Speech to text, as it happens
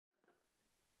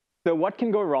So what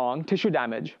can go wrong? Tissue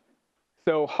damage.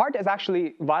 So heart is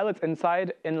actually, while it's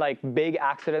inside in like big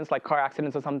accidents, like car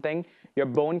accidents or something, your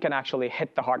bone can actually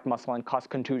hit the heart muscle and cause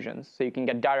contusions. So you can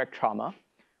get direct trauma,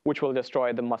 which will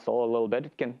destroy the muscle a little bit.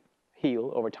 It can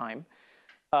heal over time.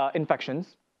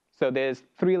 Infections. So there's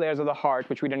 3 layers of the heart,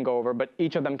 which we didn't go over, but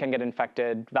each of them can get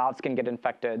infected. Valves can get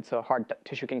infected, so heart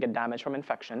tissue can get damaged from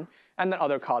infection. And then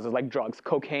other causes like drugs.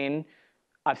 Cocaine.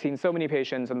 I've seen so many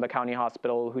patients in the county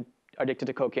hospital who are addicted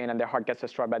to cocaine and their heart gets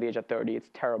destroyed by the age of 30. It's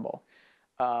terrible.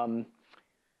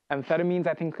 Amphetamines,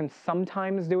 I think, can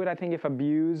sometimes do it, I think, if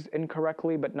abused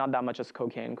incorrectly, but not that much as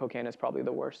cocaine. Cocaine is probably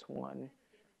the worst one.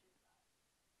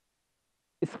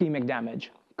 Ischemic damage.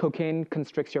 Cocaine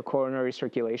constricts your coronary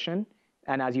circulation.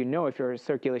 And as you know, if your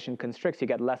circulation constricts, you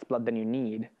get less blood than you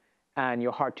need. And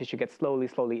your heart tissue gets slowly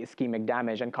ischemic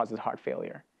damage and causes heart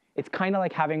failure. It's kind of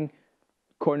like having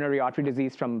coronary artery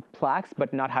disease from plaques,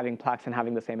 but not having plaques and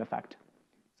having the same effect.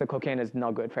 So cocaine is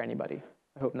not good for anybody.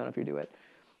 I hope none of you do it.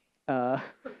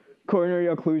 Coronary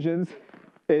occlusions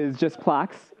is just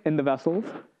plaques in the vessels,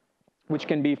 which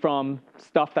can be from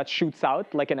stuff that shoots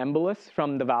out like an embolus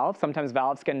from the valve. Sometimes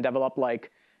valves can develop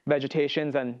like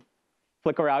vegetations and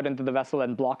flicker out into the vessel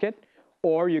and block it.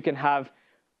 Or you can have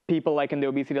people like in the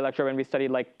obesity lecture when we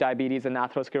studied like diabetes and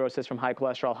atherosclerosis from high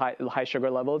cholesterol, high sugar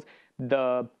levels,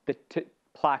 the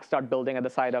plaques start building at the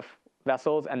side of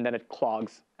vessels and then it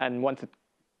clogs. And once it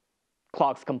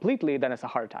clogs completely, then it's a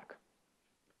heart attack.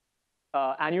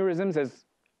 Aneurysms is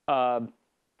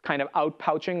kind of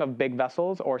outpouching of big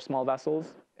vessels or small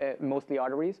vessels, mostly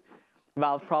arteries.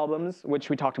 Valve problems, which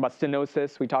we talked about,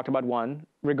 stenosis, we talked about one.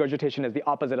 Regurgitation is the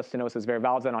opposite of stenosis, where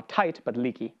valves are not tight, but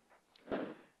leaky.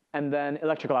 And then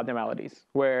electrical abnormalities,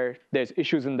 where there's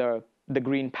issues in the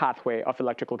green pathway of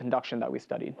electrical conduction that we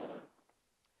studied.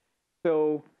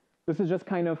 So this is just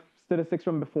kind of statistics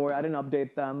from before. I didn't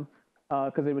update them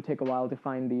because it would take a while to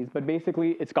find these. But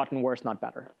basically, it's gotten worse, not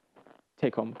better.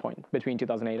 Take-home point between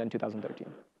 2008 and 2013.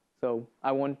 So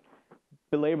I won't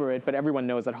belabor it, but everyone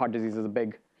knows that heart disease is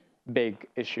a big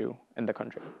issue in the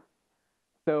country.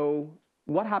 So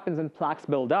what happens when plaques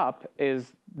build up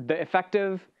is the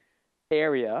effective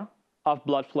area of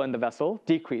blood flow in the vessel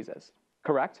decreases,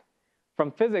 correct?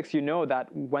 From physics, you know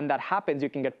that when that happens, you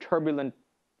can get turbulent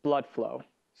blood flow.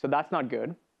 So that's not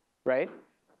good, right?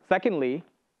 Secondly,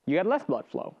 you get less blood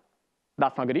flow.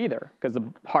 That's not good either, because the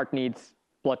heart needs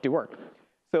blood to work.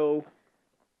 So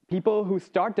people who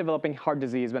start developing heart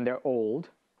disease when they're old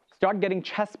start getting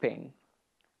chest pain.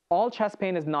 All chest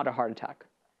pain is not a heart attack.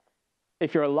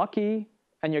 If you're lucky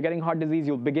and you're getting heart disease,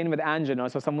 you'll begin with angina,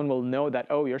 so someone will know that,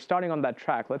 oh, you're starting on that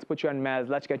track. Let's put you on meds.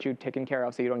 Let's get you taken care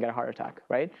of so you don't get a heart attack,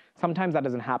 right? Sometimes that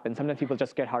doesn't happen. Sometimes people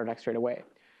just get heart attack straight away.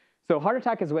 So heart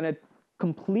attack is when it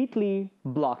completely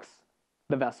blocks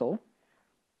the vessel.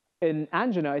 In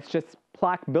angina, it's just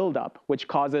plaque buildup, which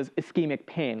causes ischemic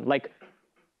pain, like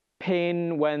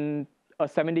pain when a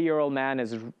 70-year-old man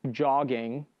is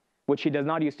jogging, which he does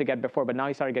not used to get before, but now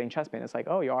he started getting chest pain. It's like,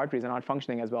 oh, your arteries are not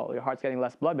functioning as well. Your heart's getting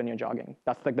less blood when you're jogging.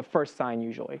 That's like the first sign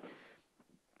usually.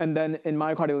 And then in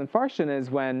myocardial infarction is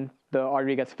when the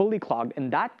artery gets fully clogged. In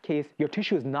that case, your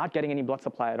tissue is not getting any blood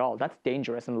supply at all. That's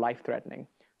dangerous and life-threatening.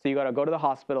 So you got to go to the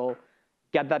hospital,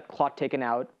 get that clot taken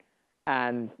out,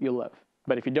 and you live.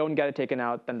 But if you don't get it taken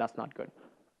out, then that's not good.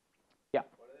 Yeah.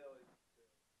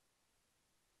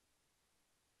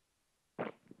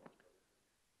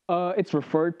 It's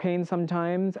referred pain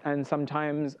sometimes, and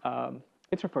sometimes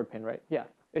it's referred pain, right? Yeah.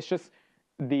 It's just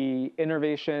the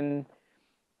innervation.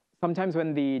 Sometimes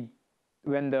when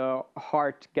the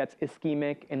heart gets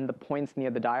ischemic in the points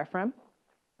near the diaphragm,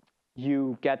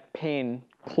 you get pain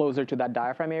closer to that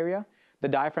diaphragm area. The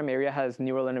diaphragm area has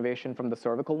neural innervation from the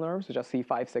cervical nerves, which are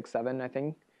C5, 6, 7, I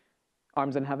think.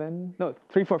 Arms in heaven? No,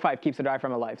 3, 4, 5 keeps the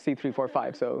diaphragm alive. C3, 4,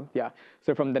 5. So yeah,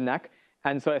 so from the neck.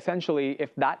 And so essentially,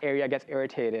 if that area gets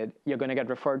irritated, you're going to get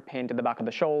referred pain to the back of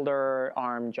the shoulder,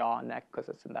 arm, jaw, neck, because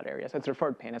it's in that area. So it's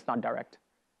referred pain. It's not direct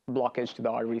blockage to the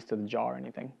arteries, to the jaw or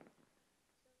anything.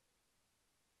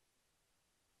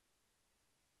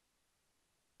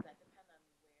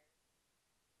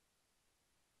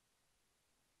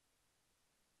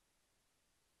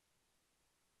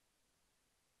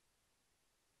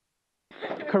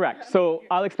 Correct. So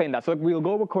I'll explain that. So we'll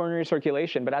go over coronary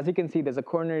circulation, but as you can see, there's a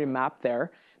coronary map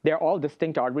there. They're all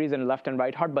distinct arteries in left and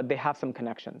right heart, but they have some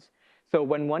connections. So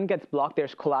when one gets blocked,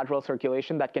 there's collateral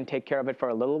circulation that can take care of it for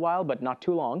a little while, but not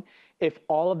too long. If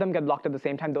all of them get blocked at the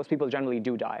same time, those people generally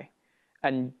do die.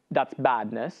 And that's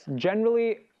badness.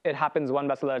 Generally, it happens one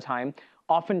vessel at a time.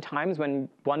 Oftentimes, when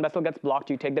one vessel gets blocked,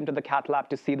 you take them to the cath lab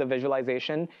to see the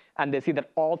visualization, and they see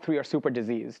that all 3 are super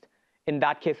diseased. In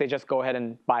that case, they just go ahead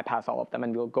and bypass all of them,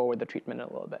 and we'll go over the treatment in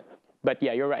a little bit. But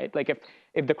yeah, you're right. Like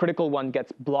if the critical one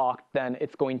gets blocked, then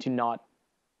it's going to not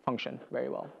function very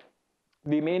well.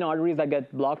 The main arteries that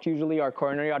get blocked usually are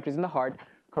coronary arteries in the heart,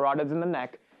 carotids in the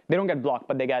neck. They don't get blocked,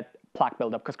 but they get plaque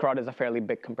buildup because carotids are fairly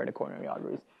big compared to coronary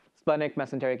arteries. Splenic,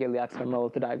 mesenteric, iliac, femoral,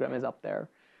 the diagram is up there.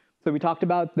 So we talked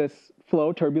about this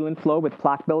flow, turbulent flow with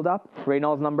plaque buildup,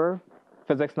 Reynolds number,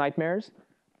 physics nightmares,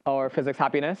 or physics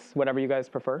happiness, whatever you guys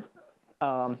prefer.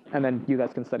 And then you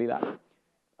guys can study that.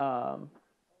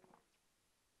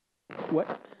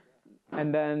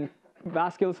 And then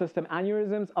vascular system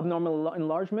aneurysms, abnormal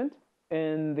enlargement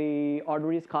in the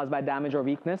arteries caused by damage or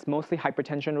weakness, mostly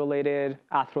hypertension related,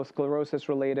 atherosclerosis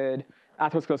related.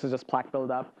 Atherosclerosis is just plaque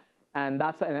buildup. And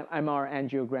that's an MR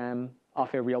angiogram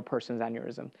of a real person's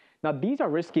aneurysm. Now, these are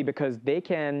risky because they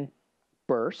can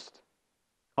burst,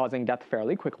 causing death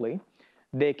fairly quickly.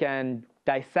 They can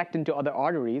dissect into other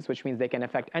arteries, which means they can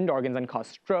affect end organs and cause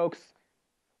strokes.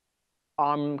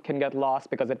 Arm can get lost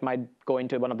because it might go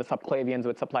into one of the subclavians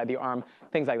which supply the arm,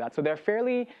 things like that. So they're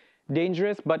fairly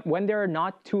dangerous, but when they're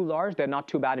not too large, they're not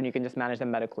too bad, and you can just manage them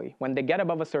medically. When they get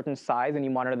above a certain size and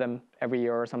you monitor them every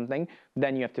year or something,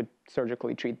 then you have to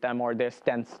surgically treat them, or there's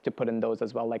stents to put in those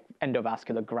as well, like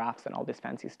endovascular grafts and all this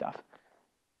fancy stuff.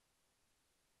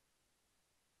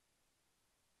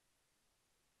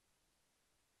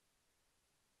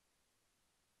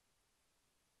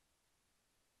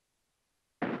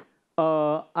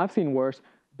 I've seen worse,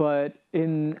 but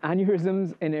in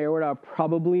aneurysms in aorta are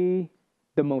probably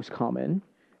the most common.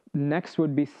 Next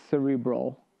would be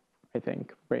cerebral, I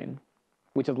think, brain,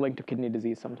 which is linked to kidney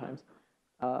disease sometimes.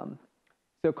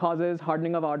 So causes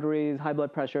hardening of arteries, high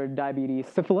blood pressure, diabetes.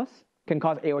 Syphilis can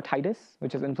cause aortitis,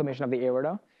 which is inflammation of the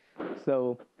aorta.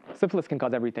 So syphilis can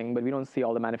cause everything, but we don't see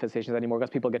all the manifestations anymore because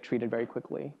people get treated very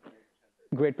quickly.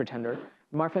 Great pretender.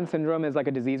 Marfan syndrome is like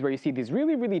a disease where you see these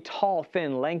really, really tall,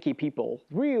 thin, lanky people,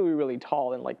 really, really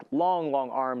tall, and like long, long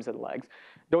arms and legs.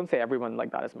 Don't say everyone like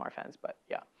that is Marfan's, but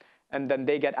yeah. And then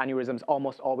they get aneurysms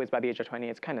almost always by the age of 20.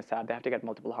 It's kind of sad. They have to get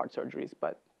multiple heart surgeries,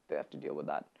 but they have to deal with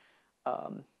that.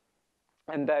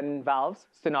 And then valves,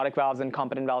 stenotic valves and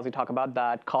competent valves, we talk about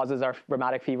that. Causes are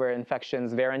rheumatic fever,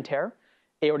 infections, wear and tear.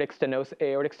 Aortic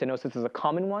stenosis is a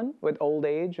common one with old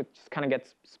age. It just kind of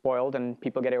gets spoiled, and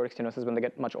people get aortic stenosis when they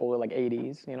get much older, like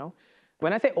 80s, you know?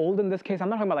 When I say old in this case, I'm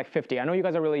not talking about like 50. I know you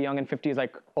guys are really young, and 50 is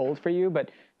like old for you,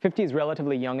 but 50 is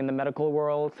relatively young in the medical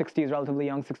world. 60 is relatively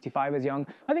young. 65 is young.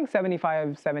 I think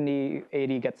 75, 70,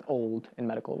 80 gets old in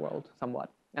medical world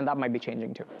somewhat, and that might be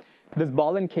changing too. This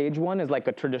ball and cage one is like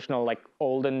a traditional, like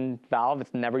olden valve.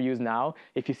 It's never used now.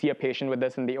 If you see a patient with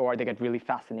this in the OR, they get really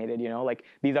fascinated, you know? Like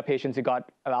these are patients who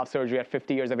got a valve surgery at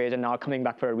 50 years of age and now coming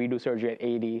back for a redo surgery at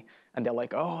 80. And they're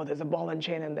like, oh, there's a ball and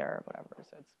chain in there, whatever.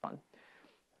 So it's fun.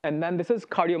 And then this is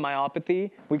cardiomyopathy.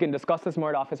 We can discuss this more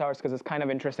at office hours because it's kind of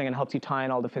interesting and helps you tie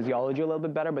in all the physiology a little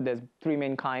bit better. But there's three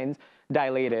main kinds.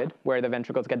 Dilated, where the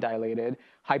ventricles get dilated.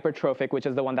 Hypertrophic, which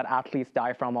is the one that athletes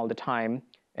die from all the time.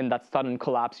 And that sudden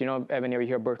collapse, you know, when you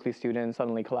hear Berkeley students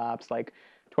suddenly collapse, like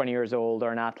 20 years old,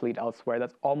 or an athlete elsewhere,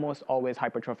 that's almost always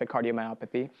hypertrophic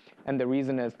cardiomyopathy. And the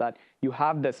reason is that you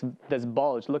have this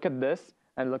bulge. Look at this,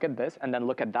 and look at this, and then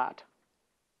look at that.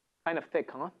 Kind of thick,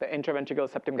 huh? The interventricular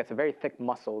septum gets a very thick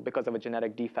muscle because of a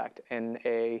genetic defect in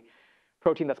a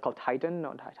protein that's called titin.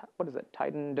 No, what is it?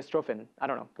 Titin dystrophin. I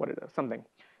don't know what it is, something.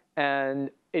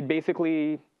 And it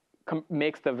basically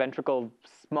makes the ventricle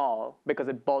small because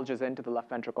it bulges into the left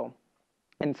ventricle.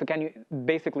 And so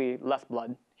basically less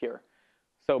blood here.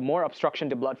 So more obstruction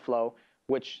to blood flow,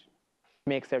 which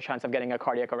makes their chance of getting a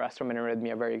cardiac arrest from an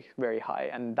arrhythmia very, very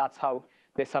high. And that's how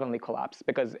they suddenly collapse,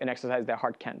 because in exercise, their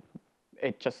heart can't.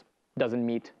 It just doesn't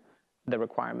meet the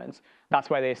requirements. That's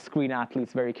why they screen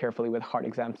athletes very carefully with heart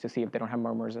exams to see if they don't have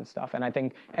murmurs and stuff. And I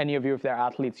think any of you, if they're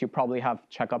athletes, you probably have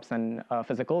checkups and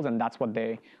physicals, and that's what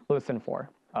they listen for.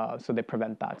 So they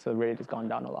prevent that. So the rate has gone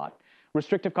down a lot.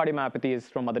 Restrictive cardiomyopathy is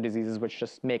from other diseases which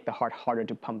just make the heart harder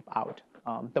to pump out.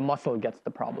 The muscle gets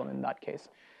the problem in that case.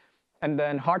 And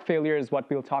then heart failure is what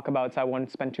we'll talk about, so I won't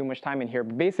spend too much time in here.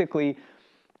 But basically,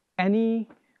 any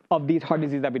of these heart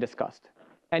diseases that we discussed,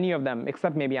 any of them,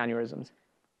 except maybe aneurysms,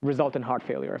 result in heart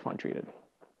failure if untreated.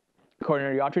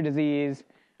 Coronary artery disease,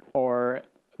 or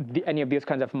any of these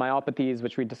kinds of myopathies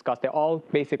which we discussed, they're all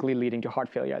basically leading to heart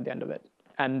failure at the end of it.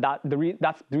 And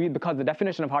because the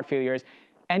definition of heart failure is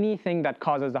anything that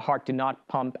causes the heart to not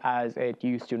pump as it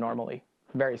used to normally.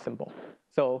 Very simple.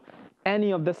 So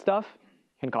any of this stuff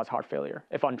can cause heart failure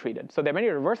if untreated. So there are many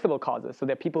reversible causes. So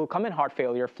there are people who come in heart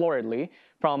failure floridly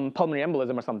from pulmonary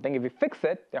embolism or something. If you fix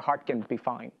it, their heart can be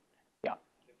fine. Yeah.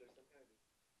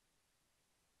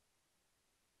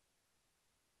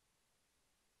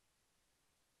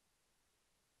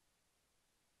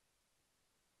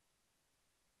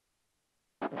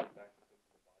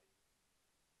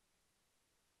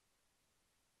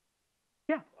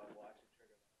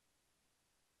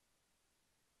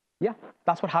 Yeah,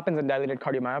 that's what happens in dilated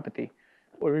cardiomyopathy.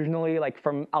 Originally, like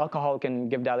from alcohol can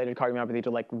give dilated cardiomyopathy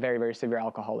to like very, very severe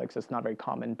alcoholics. It's not very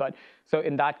common. But so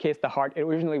in that case, the heart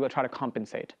originally will try to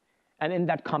compensate. And in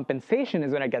that compensation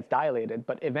is when it gets dilated.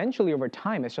 But eventually, over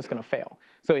time, it's just going to fail.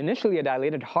 So initially, a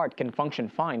dilated heart can function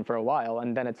fine for a while,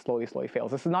 and then it slowly, slowly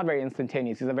fails. This is not very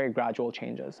instantaneous. These are very gradual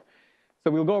changes. So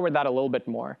we'll go over that a little bit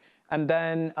more. And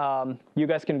then you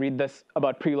guys can read this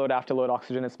about preload, afterload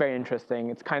oxygen. It's very interesting.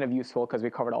 It's kind of useful because we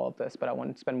covered all of this, but I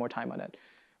want to spend more time on it.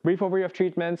 Brief overview of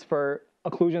treatments for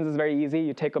occlusions is very easy.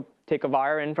 You take a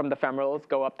wire in from the femorals,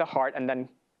 go up the heart, and then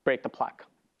break the plaque,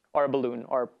 or a balloon,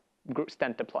 or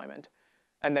stent deployment.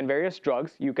 And then various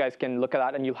drugs, you guys can look at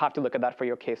that, and you'll have to look at that for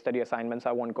your case study assignments.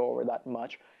 I won't go over that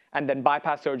much. And then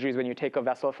bypass surgery is when you take a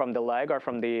vessel from the leg or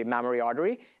from the mammary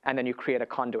artery, and then you create a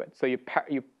conduit. So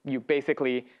you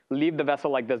basically leave the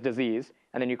vessel like this disease,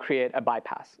 and then you create a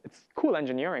bypass. It's cool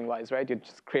engineering-wise, right? You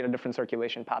just create a different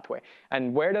circulation pathway.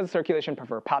 And where does circulation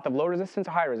prefer? Path of low resistance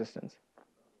or high resistance?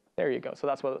 There you go. So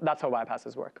that's how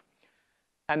bypasses work.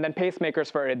 And then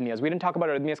pacemakers for arrhythmias. We didn't talk about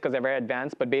arrhythmias because they're very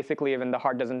advanced, but basically when the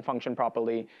heart doesn't function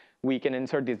properly, we can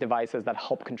insert these devices that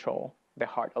help control the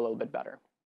heart a little bit better.